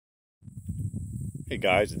Hey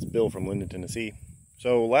guys, it's Bill from Linden, Tennessee.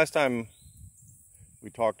 So last time I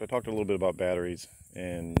talked a little bit about batteries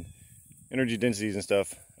and energy densities and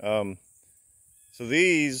stuff. So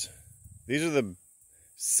these are the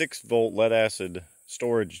 6-volt lead acid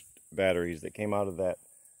storage batteries that came out of that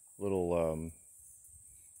little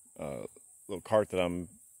little cart that I'm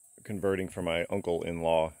converting for my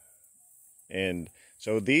uncle-in-law. And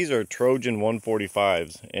so these are Trojan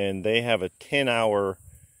 145s, and they have a 10-hour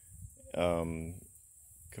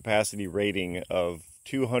capacity rating of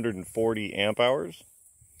 240 amp hours.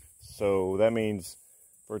 So that means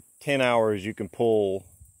for 10 hours you can pull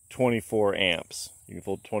 24 amps. You can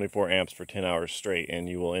pull 24 amps for 10 hours straight, and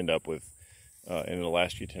you will end up with, and it'll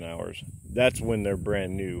last you 10 hours. That's when they're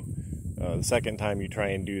brand new. The second time you try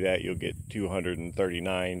and do that, you'll get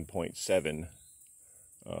 239.7,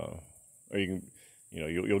 or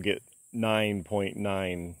you'll get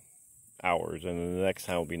 9.9 hours, and then the next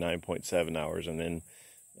time will be 9.7 hours, and then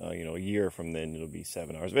a year from then it'll be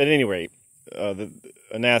 7 hours. But at any rate, a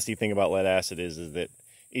nasty thing about lead acid is that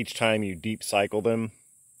each time you deep cycle them,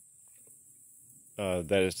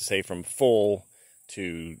 that is to say from full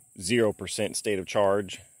to 0% state of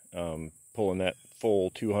charge, pulling that full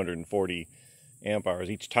 240 amp hours,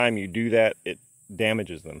 each time you do that, it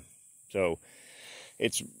damages them. So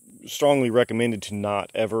it's strongly recommended to not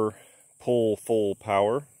ever pull full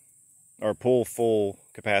power or pull full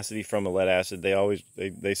capacity from a lead acid.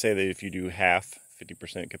 They say that if you do half,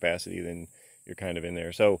 50% capacity, then you're kind of in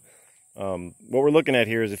there. So what we're looking at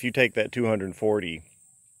here is if you take that 240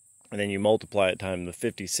 and then you multiply it times the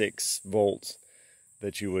 56 volts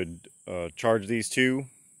that you would charge these to,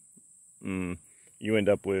 you end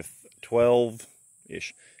up with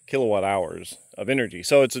 12-ish kilowatt hours of energy.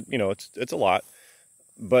 So it's a lot,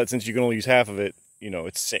 but since you can only use half of it,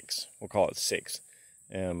 it's 6. We'll call it 6.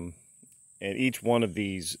 And each one of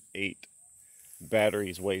these 8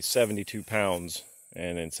 batteries weighs 72 pounds,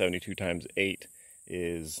 and then 72 times 8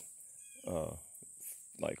 is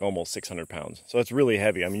like almost 600 pounds. So it's really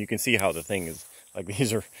heavy. I mean, you can see how the thing is, like,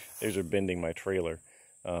 these are bending my trailer.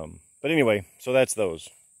 But anyway, so that's those.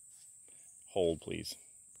 Hold, please.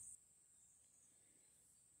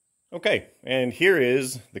 Okay, and here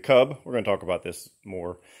is the Cub. We're going to talk about this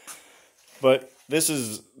more. But this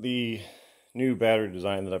is the new battery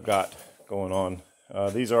design that I've got going on.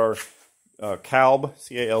 These are Cub,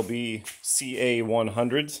 C-A-L-B,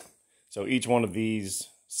 CA100s. So each one of these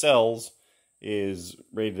cells is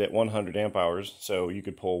rated at 100 amp hours. So you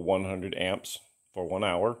could pull 100 amps for 1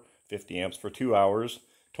 hour, 50 amps for 2 hours,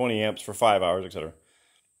 20 amps for 5 hours, etc.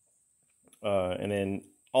 And then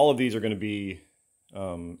all of these are going to be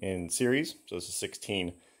in series. So this is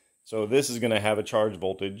 16. So this is going to have a charge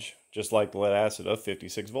voltage, just like the lead acid, of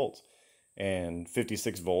 56 volts. And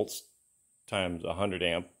 56 volts times 100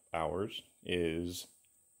 amp hours is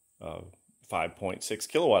 5.6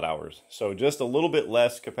 kilowatt hours. So just a little bit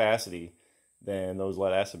less capacity than those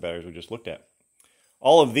lead acid batteries we just looked at.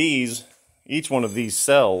 All of these, each one of these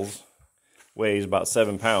cells weighs about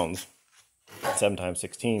 7 pounds. 7 times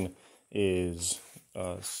 16 is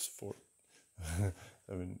 4,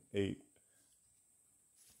 7, 8.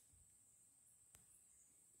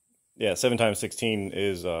 Yeah, 7 times 16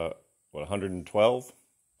 is what, 112?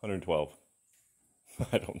 112.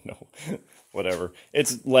 I don't know. Whatever.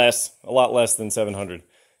 It's less, a lot less than 700.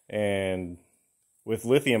 And with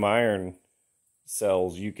lithium ion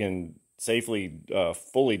cells, you can safely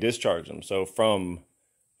fully discharge them. So from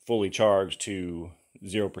fully charged to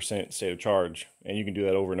 0% state of charge, and you can do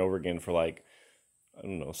that over and over again for, like, I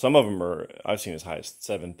don't know, some of them are, I've seen as high as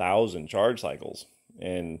 7,000 charge cycles.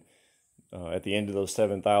 And at the end of those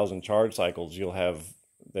 7,000 charge cycles, you'll have,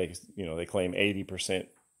 they claim 80%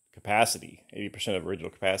 capacity, 80% of original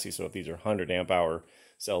capacity. So if these are 100 amp hour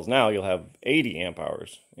cells now, you'll have 80 amp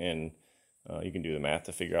hours, and you can do the math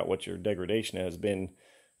to figure out what your degradation has been.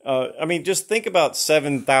 I mean, just think about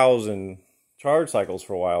 7,000 charge cycles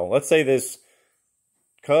for a while. Let's say this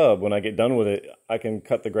Cub, when I get done with it, I can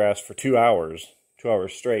cut the grass for 2 hours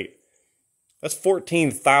straight. That's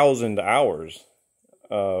 14,000 hours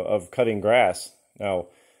of cutting grass. Now,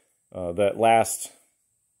 that last,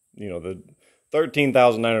 the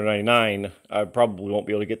 13,999, I probably won't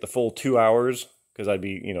be able to get the full 2 hours, because I'd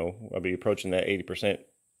be approaching that 80%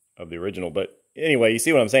 of the original. But anyway, you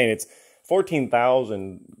see what I'm saying? It's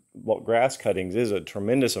 14,000 grass cuttings is a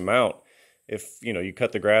tremendous amount. If, you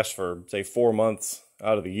cut the grass for, say, 4 months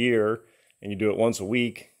out of the year, and you do it once a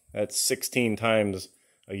week, that's 16 times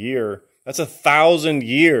a year. That's 1,000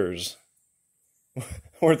 years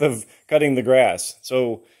worth of cutting the grass.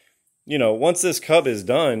 So, once this Cub is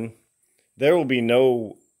done, there will be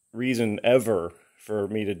no reason ever for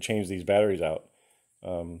me to change these batteries out.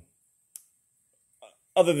 Other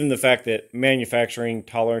than the fact that manufacturing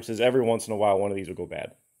tolerances, every once in a while, one of these will go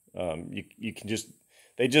bad. You can just,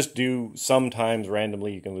 they just do sometimes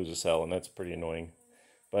randomly, you can lose a cell, and that's pretty annoying.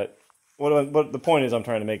 But what the point is I'm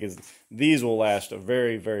trying to make is these will last a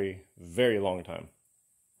very, very, very long time.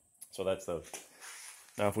 So that's the,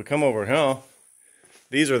 now if we come over here,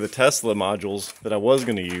 these are the Tesla modules that I was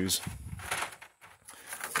going to use.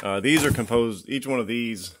 These are composed, each one of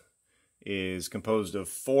these is composed of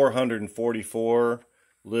 444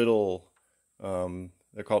 little,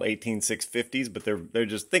 they're called 18650s, but they're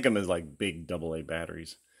just, think of them as like big AA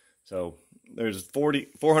batteries. So there's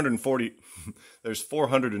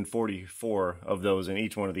 444 of those in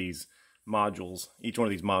each one of these modules. Each one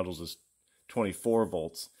of these modules is 24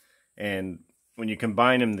 volts. And when you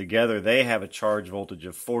combine them together, they have a charge voltage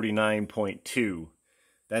of 49.2.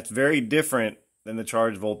 That's very different than the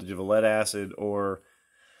charge voltage of a lead acid or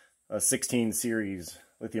a 16 series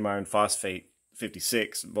lithium iron phosphate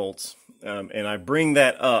 56 volts. And I bring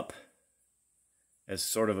that up as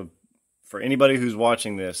sort of for anybody who's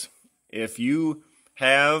watching this, if you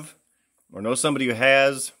have or know somebody who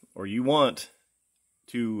has or you want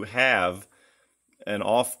to have an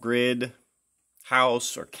off-grid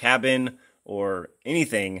house or cabin or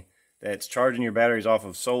anything that's charging your batteries off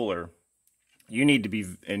of solar, you need to be,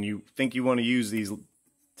 and you think you want to use these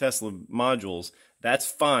Tesla modules,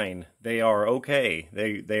 that's fine. They are okay.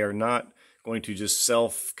 They are not going to just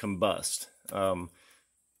self-combust.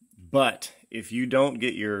 But if you don't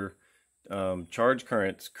get your charge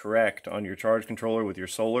currents correct on your charge controller with your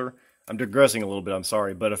solar, I'm digressing a little bit, I'm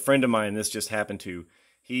sorry, but a friend of mine, this just happened to,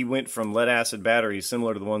 he went from lead acid batteries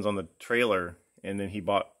similar to the ones on the trailer, and then he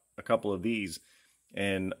bought a couple of these,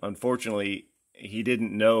 and unfortunately he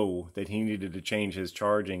didn't know that he needed to change his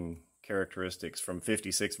charging characteristics from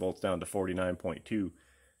 56 volts down to 49.2,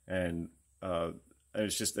 and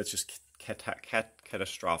it's just, that's just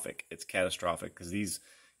catastrophic. It's catastrophic because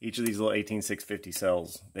each of these little 18650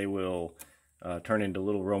 cells, they will turn into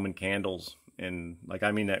little Roman candles, and like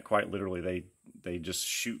I mean that quite literally. They just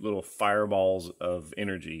shoot little fireballs of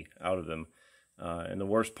energy out of them. And the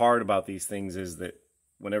worst part about these things is that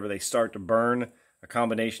whenever they start to burn, a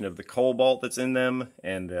combination of the cobalt that's in them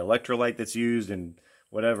and the electrolyte that's used and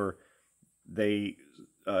whatever, they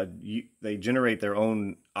generate their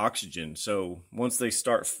own oxygen. So once they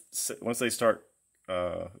start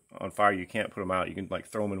on fire, you can't put them out. You can like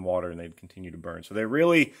throw them in water and they'd continue to burn. So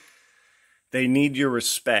they need your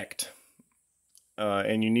respect,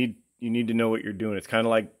 and you need to know what you're doing. It's kind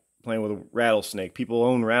of like playing with a rattlesnake. People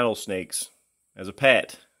own rattlesnakes as a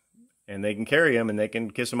pet, and they can carry them and they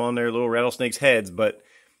can kiss them on their little rattlesnakes' heads. But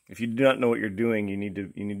if you do not know what you're doing, you need to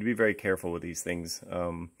be very careful with these things.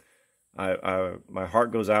 My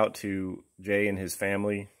heart goes out to Jay and his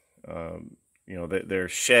family. You know, their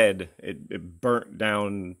shed, it burnt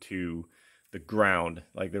down to the ground.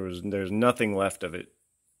 Like there's nothing left of it.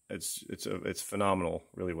 It's phenomenal,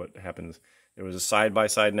 really, what happens. There was a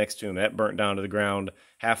side-by-side next to him that burnt down to the ground.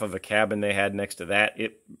 Half of a cabin they had next to that,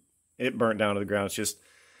 it burnt down to the ground.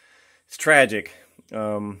 It's tragic.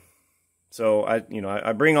 So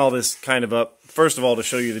I bring all this kind of up, first of all, to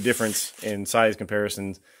show you the difference in size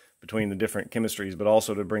comparisons between the different chemistries, but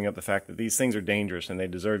also to bring up the fact that these things are dangerous and they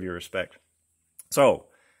deserve your respect. So,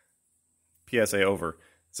 PSA over.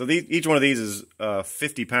 So each one of these is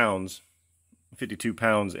 50 pounds, 52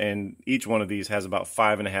 pounds, and each one of these has about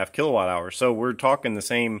 5.5 kilowatt hours. So we're talking the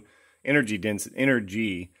same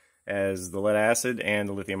energy as the lead acid and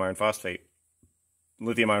the lithium iron phosphate.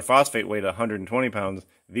 Lithium iron phosphate weighed 120 pounds.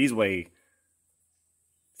 These weigh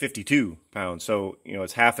 52 pounds. So,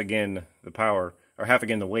 it's half again the power, or half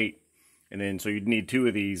again the weight. And then, so you'd need 2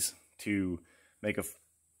 of these to make a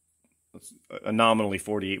nominally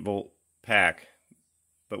 48 volt pack.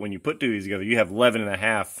 But when you put 2 of these together, you have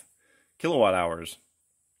 11.5 kilowatt hours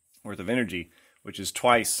worth of energy, which is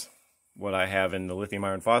twice what I have in the lithium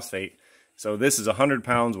iron phosphate. So this is 100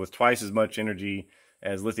 pounds with twice as much energy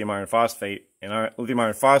as lithium iron phosphate, and our lithium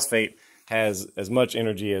iron phosphate has as much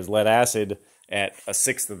energy as lead acid at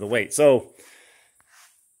 1/6 of the weight. So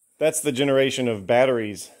that's the generation of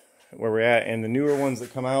batteries where we're at, and the newer ones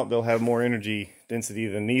that come out, they'll have more energy density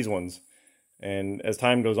than these ones. And as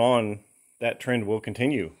time goes on, that trend will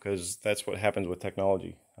continue, because that's what happens with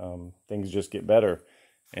technology. Things just get better.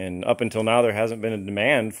 And up until now, there hasn't been a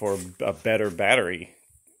demand for a better battery.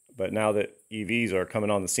 But now that EVs are coming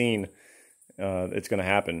on the scene, it's going to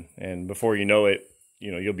happen. And before you know it,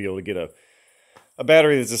 you'll be able to get a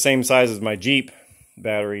battery that's the same size as my Jeep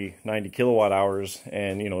battery, 90 kilowatt hours,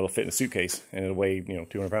 and it'll fit in a suitcase, and it'll weigh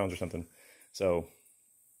 200 pounds or something. So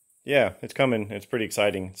yeah, it's coming. It's pretty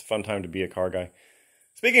exciting. It's a fun time to be a car guy.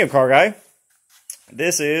 Speaking of car guy,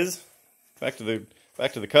 this is back to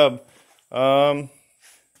the Cub. I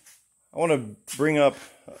want to bring up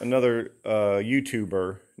another new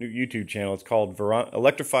YouTube channel. It's called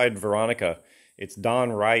Electrified Veronica. It's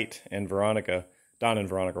Don and Veronica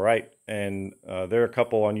Wright, and they're a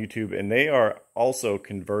couple on YouTube, and they are also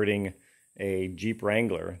converting a Jeep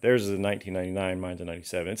Wrangler. Theirs is a 1999, mine's a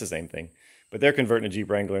 97. It's the same thing, but they're converting a Jeep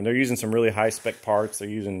Wrangler, and they're using some really high spec parts. They're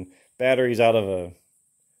using batteries out of a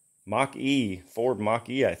Ford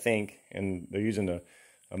Mach-E, I think, and they're using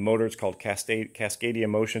a motor. It's called Cascadia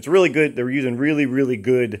Motion. It's really good. They're using really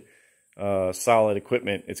good solid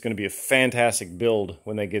equipment. It's going to be a fantastic build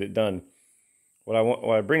when they get it done.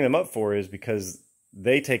 What I bring them up for is because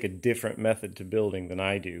they take a different method to building than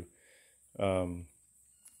I do.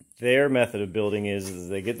 Their method of building is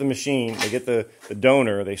they get the machine, they get the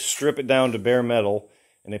donor, they strip it down to bare metal,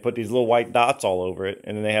 and they put these little white dots all over it,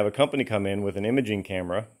 and then they have a company come in with an imaging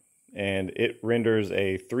camera, and it renders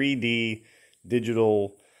a 3D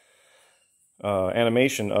digital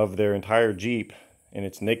animation of their entire Jeep in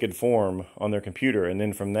its naked form on their computer. And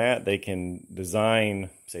then from that, they can design,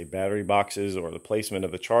 say, battery boxes or the placement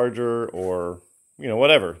of the charger or, you know,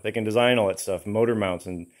 whatever. They can design all that stuff, motor mounts,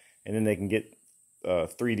 and then they can get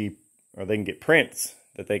 3D, or they can get prints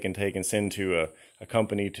that they can take and send to a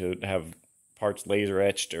company to have parts laser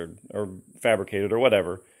etched or fabricated or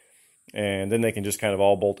whatever. And then they can just kind of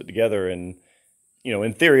all bolt it together, and, you know,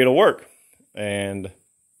 in theory it'll work. And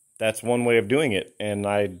that's one way of doing it. And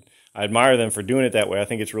I admire them for doing it that way. I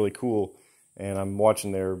think it's really cool. And I'm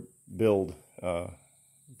watching their build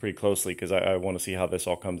pretty closely because I want to see how this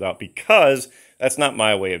all comes out, because that's not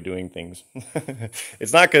my way of doing things.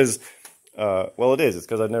 It's not because, well, it is. It's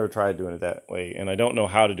because I've never tried doing it that way, and I don't know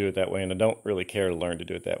how to do it that way, and I don't really care to learn to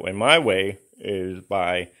do it that way. My way is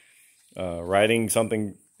by writing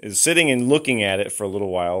something, is sitting and looking at it for a little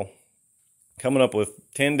while, coming up with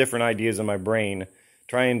 10 different ideas in my brain,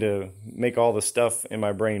 trying to make all the stuff in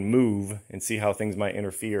my brain move and see how things might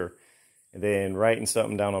interfere, and then writing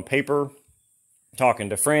something down on paper, talking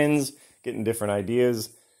to friends, getting different ideas,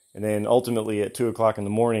 and then ultimately at 2 o'clock in the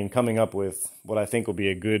morning coming up with what I think will be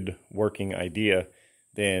a good working idea.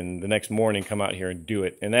 Then the next morning come out here and do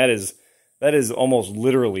it. And that is almost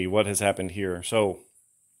literally what has happened here. So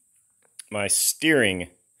my steering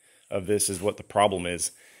of this is what the problem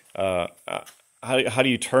is. How do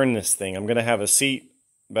you turn this thing? I'm going to have a seat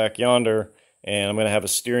back yonder, and I'm going to have a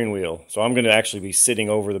steering wheel. So I'm going to actually be sitting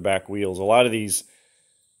over the back wheels. A lot of these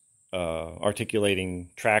articulating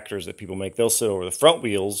tractors that people make, they'll sit over the front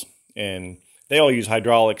wheels, and they all use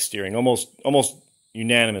hydraulic steering. Almost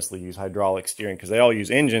unanimously use hydraulic steering because they all use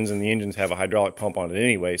engines, and the engines have a hydraulic pump on it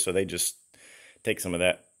anyway. So they just take some of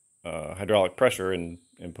that hydraulic pressure and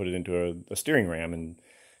put it into a steering ram, and,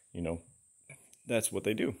 you know, that's what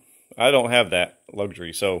they do. I don't have that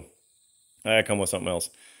luxury, so I come with something else.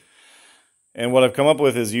 And what I've come up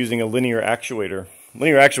with is using a linear actuator.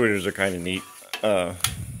 Linear actuators are kind of neat.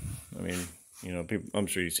 I mean, you know, I'm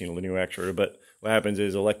sure you've seen a linear actuator, but what happens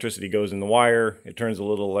is electricity goes in the wire. It turns a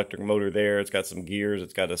little electric motor there. It's got some gears.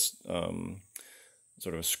 It's got a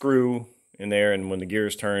sort of a screw in there, and when the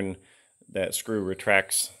gears turn, that screw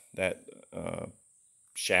retracts that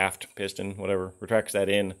shaft, piston, whatever, retracts that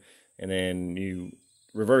in, and then you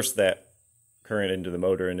reverse that current into the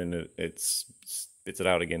motor, and then it spits it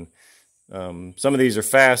out again. Some of these are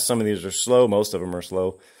fast, some of these are slow, most of them are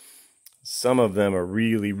slow. Some of them are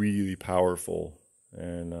really powerful.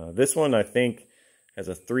 And this one, I think, has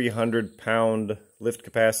a 300-pound lift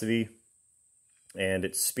capacity, and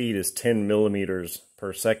its speed is 10 millimeters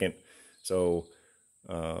per second. So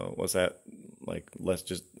what's that? Like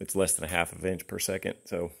it's less than a half of an inch per second.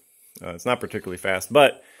 So it's not particularly fast,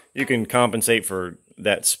 but you can compensate for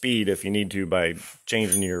that speed if you need to by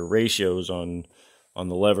changing your ratios on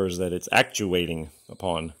the levers that it's actuating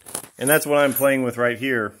upon. And that's what I'm playing with right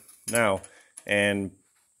here now. And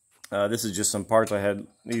this is just some parts I had.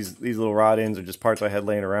 These little rod ends are just parts I had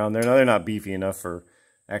laying around there. Now, they're not beefy enough for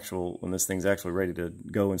when this thing's actually ready to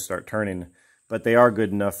go and start turning, but they are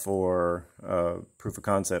good enough for proof of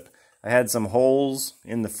concept. I had some holes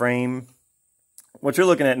in the frame. What you're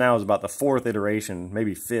looking at now is about the 4th iteration,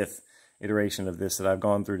 maybe 5th iteration of this that I've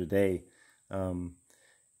gone through today.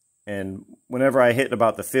 And whenever I hit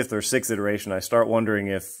about the 5th or 6th iteration, I start wondering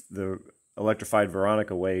if the electrified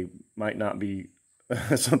Veronica way might not be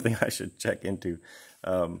something I should check into.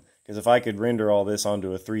 Because if I could render all this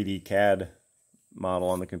onto a 3D CAD model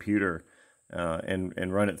on the computer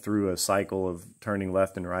and run it through a cycle of turning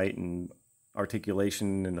left and right and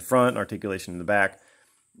articulation in the front, articulation in the back,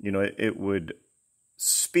 you know, it would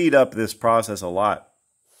speed up this process a lot.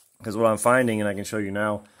 Because what I'm finding, and I can show you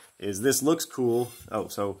now, is this looks cool. Oh,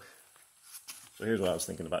 so here's what I was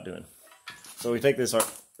thinking about doing. So we take this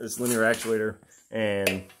linear actuator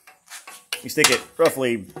and you stick it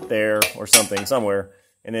roughly there or something, somewhere,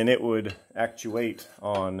 and then it would actuate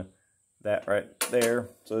on that right there.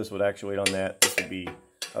 So this would actuate on that. This would be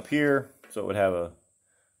up here, so it would have a,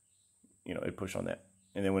 you know, it'd push on that.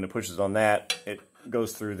 And then when it pushes on that, it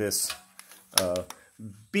goes through this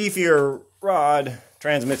beefier rod,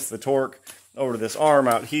 transmits the torque over to this arm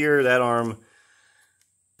out here. That arm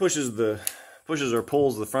pushes or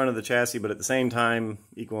pulls the front of the chassis, but at the same time,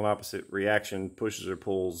 equal and opposite reaction pushes or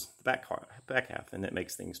pulls the back half, and that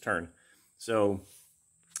makes things turn. So,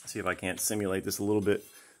 see if I can't simulate this a little bit.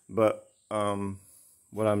 But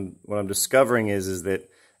what I'm discovering is that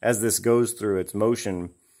as this goes through its motion,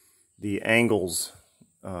 the angles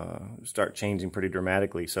start changing pretty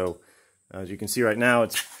dramatically. So, as you can see right now,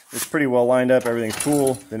 it's pretty well lined up. Everything's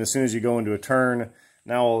cool. Then as soon as you go into a turn,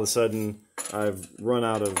 now all of a sudden I've run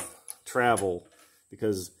out of travel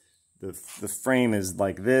because the frame is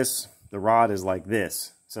like this, the rod is like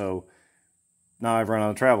this. So now I've run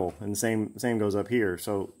out of travel, and the same goes up here.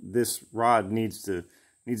 So this rod needs to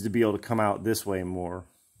be able to come out this way more,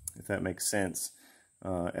 if that makes sense,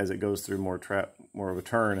 as it goes through more of a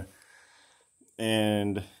turn.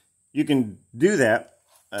 And you can do that,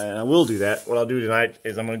 and I will do that. What I'll do tonight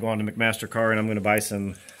is I'm going to go on to McMaster-Carr and I'm going to buy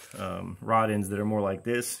some rod ends that are more like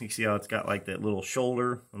this. You see how it's got like that little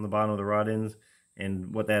shoulder on the bottom of the rod ends,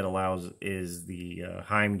 and what that allows is the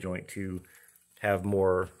Heim joint to have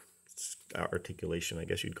more articulation, I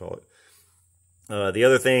guess you'd call it. The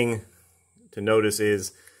other thing to notice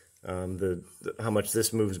is how much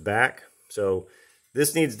this moves back. So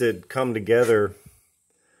this needs to come together.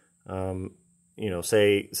 You know,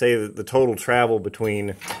 say the total travel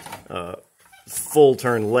between full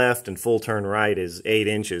turn left and full turn right is 8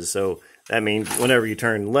 inches. So that means whenever you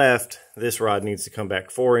turn left, this rod needs to come back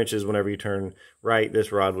 4 inches. Whenever you turn right,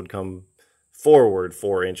 this rod would come forward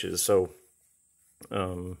 4 inches. So,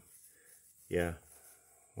 yeah,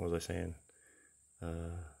 what was I saying?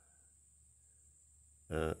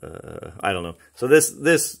 I don't know. So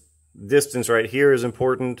this distance right here is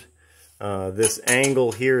important. This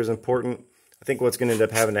angle here is important. I think what's going to end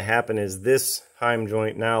up having to happen is this Heim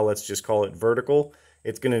joint now, let's just call it vertical.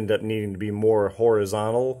 It's going to end up needing to be more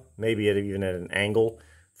horizontal, maybe even at an angle,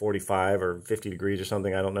 45 or 50 degrees or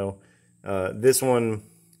something, I don't know. This one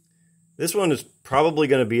is probably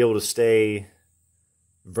going to be able to stay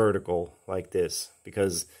vertical like this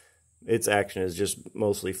because its action is just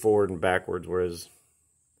mostly forward and backwards, whereas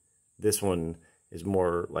this one is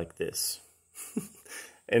more like this.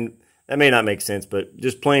 And that may not make sense, but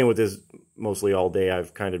just playing with this mostly all day,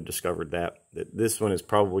 I've kind of discovered that this one is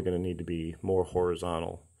probably going to need to be more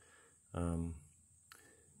horizontal. And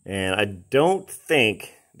I don't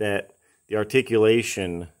think that the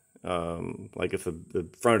articulation, like if the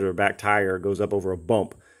front or back tire goes up over a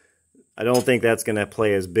bump, I don't think that's going to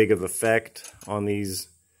play as big of effect on these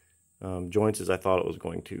joints as I thought it was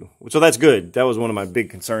going to. So that's good. That was one of my big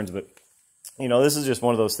concerns, but you know, this is just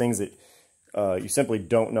one of those things that you simply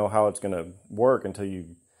don't know how it's going to work until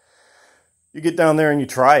you get down there and you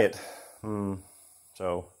try it.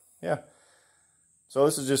 So, yeah. So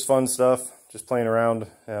this is just fun stuff, just playing around.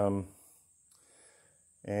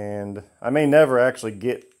 And I may never actually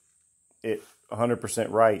get it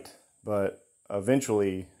 100% right, but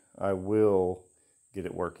eventually I will get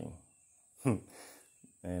it working.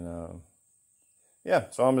 And,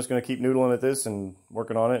 yeah, so I'm just going to keep noodling at this and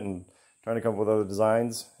working on it and trying to come up with other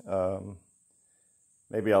designs.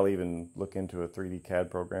 Maybe I'll even look into a 3D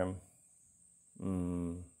CAD program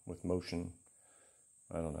with motion.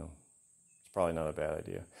 I don't know. It's probably not a bad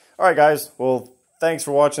idea. All right, guys. Well, thanks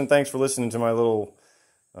for watching. Thanks for listening to my little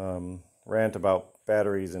rant about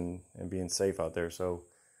batteries and being safe out there. So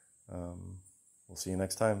we'll see you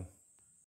next time.